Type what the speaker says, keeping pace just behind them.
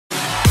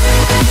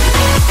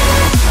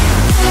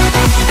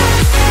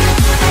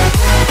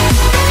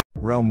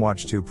Realme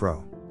Watch 2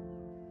 Pro.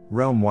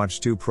 Realme Watch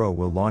 2 Pro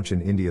will launch in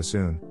India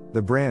soon,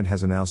 the brand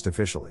has announced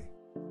officially.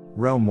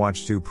 Realme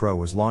Watch 2 Pro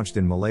was launched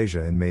in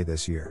Malaysia in May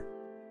this year.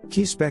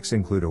 Key specs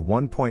include a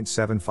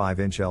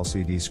 1.75-inch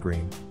LCD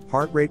screen,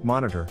 heart rate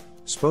monitor,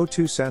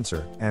 SPO2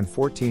 sensor, and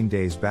 14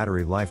 days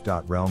battery life.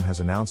 Realme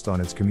has announced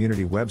on its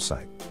community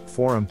website,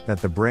 forum,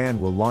 that the brand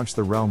will launch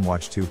the Realme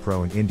Watch 2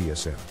 Pro in India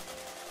soon.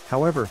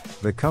 However,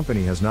 the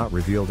company has not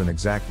revealed an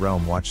exact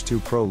Realme Watch 2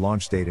 Pro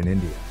launch date in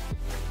India.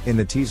 In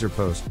the teaser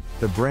post,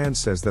 the brand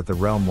says that the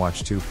Realme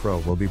Watch 2 Pro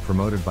will be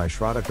promoted by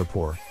Shraddha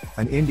Kapoor,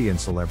 an Indian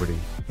celebrity,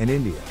 in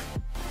India.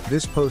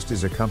 This post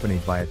is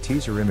accompanied by a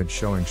teaser image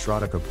showing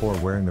Shraddha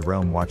Kapoor wearing the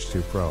Realme Watch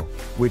 2 Pro,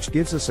 which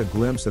gives us a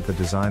glimpse at the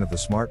design of the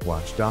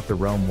smartwatch. The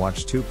Realme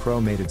Watch 2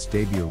 Pro made its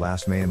debut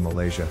last May in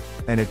Malaysia,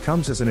 and it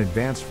comes as an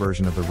advanced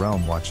version of the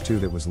Realme Watch 2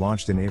 that was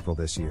launched in April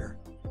this year.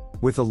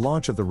 With the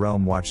launch of the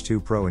Realme Watch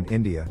 2 Pro in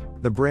India,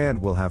 the brand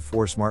will have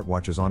 4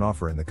 smartwatches on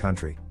offer in the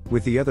country,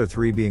 with the other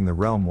 3 being the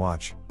Realme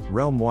Watch,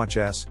 Realme Watch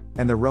S,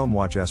 and the Realme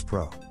Watch S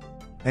Pro.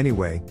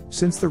 Anyway,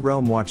 since the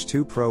Realme Watch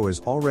 2 Pro is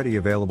already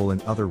available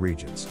in other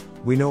regions,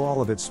 we know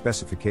all of its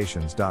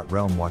specifications.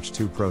 Realme Watch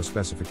 2 Pro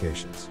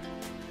specifications.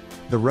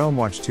 The Realme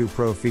Watch 2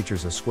 Pro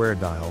features a square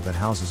dial that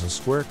houses a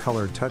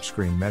square-colored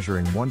touchscreen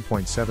measuring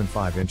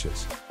 1.75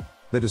 inches.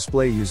 The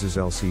display uses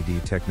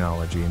LCD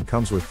technology and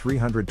comes with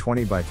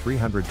 320 by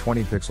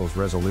 320 pixels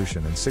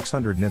resolution and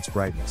 600 nits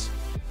brightness.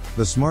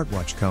 The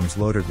smartwatch comes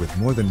loaded with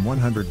more than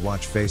 100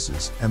 watch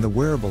faces, and the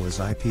wearable is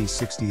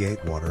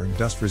IP68 water and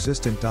dust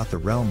resistant. The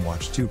Realme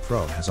Watch 2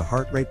 Pro has a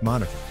heart rate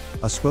monitor,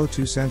 a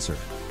SPO2 sensor,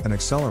 an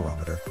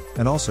accelerometer,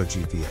 and also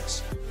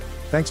GPS.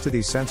 Thanks to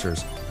these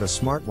sensors, the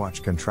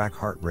smartwatch can track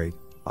heart rate,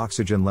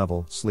 oxygen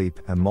level, sleep,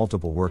 and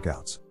multiple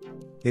workouts.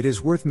 It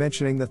is worth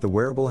mentioning that the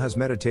wearable has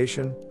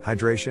meditation,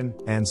 hydration,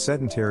 and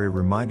sedentary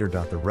reminder.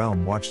 The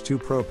Realme Watch 2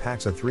 Pro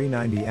packs a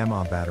 390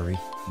 mAh battery,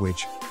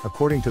 which,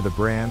 according to the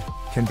brand,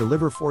 can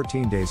deliver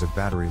 14 days of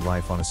battery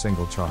life on a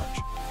single charge.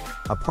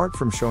 Apart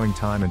from showing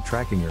time and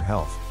tracking your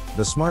health,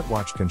 the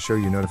smartwatch can show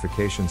you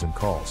notifications and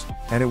calls,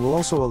 and it will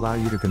also allow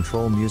you to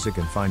control music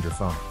and find your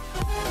phone.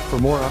 For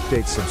more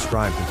updates,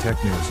 subscribe to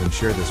Tech News and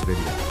share this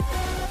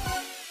video.